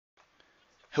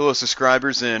Hello,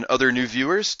 subscribers and other new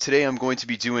viewers. Today I'm going to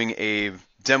be doing a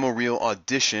demo reel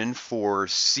audition for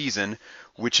Season,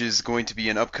 which is going to be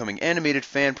an upcoming animated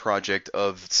fan project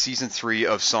of Season 3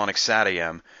 of Sonic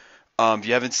Sat-AM. If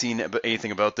you haven't seen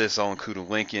anything about this, I'll include a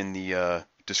link in the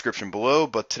description below,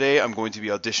 but today I'm going to be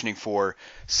auditioning for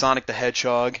Sonic the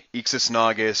Hedgehog, Ixis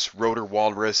Naugus, Rotor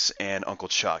Walrus, and Uncle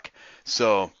Chuck.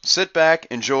 So sit back,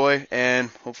 enjoy, and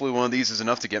hopefully one of these is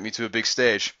enough to get me to a big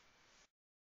stage.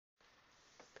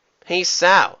 Hey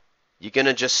Sal, you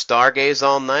gonna just stargaze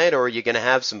all night or are you gonna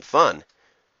have some fun?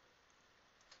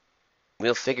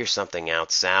 We'll figure something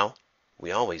out, Sal.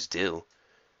 We always do.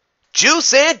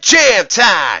 Juice and jam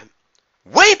time!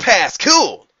 Way past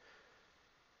cool!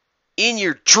 In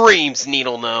your dreams,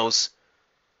 Needle Nose.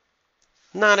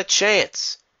 Not a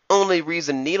chance. Only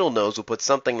reason Needle Nose will put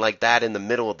something like that in the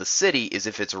middle of the city is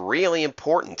if it's really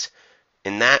important,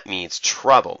 and that means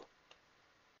trouble.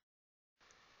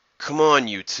 Come on,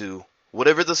 you two.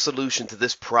 Whatever the solution to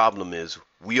this problem is,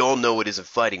 we all know it isn't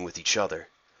fighting with each other.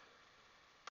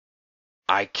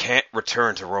 I can't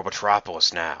return to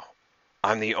Robotropolis now.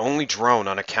 I'm the only drone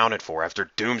unaccounted for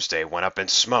after Doomsday went up in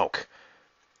smoke.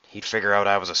 He'd figure out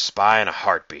I was a spy in a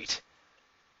heartbeat.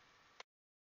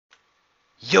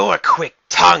 Your quick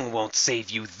tongue won't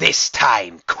save you this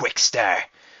time, Quickster.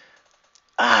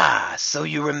 Ah, so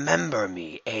you remember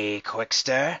me, eh,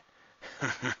 Quickster?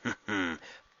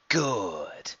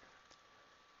 Good.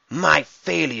 My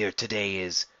failure today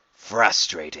is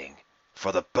frustrating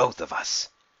for the both of us.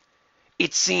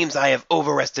 It seems I have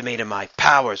overestimated my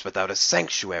powers without a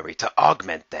sanctuary to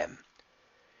augment them.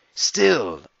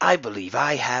 Still, I believe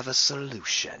I have a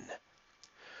solution.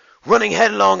 Running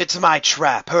headlong into my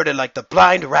trap, herded like the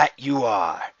blind rat you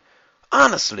are.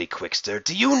 Honestly, Quickster,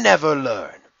 do you never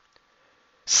learn?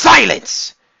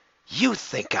 Silence! You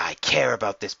think I care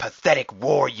about this pathetic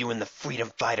war you and the freedom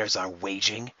fighters are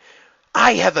waging?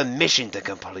 I have a mission to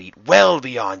complete well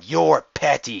beyond your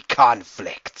petty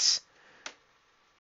conflicts.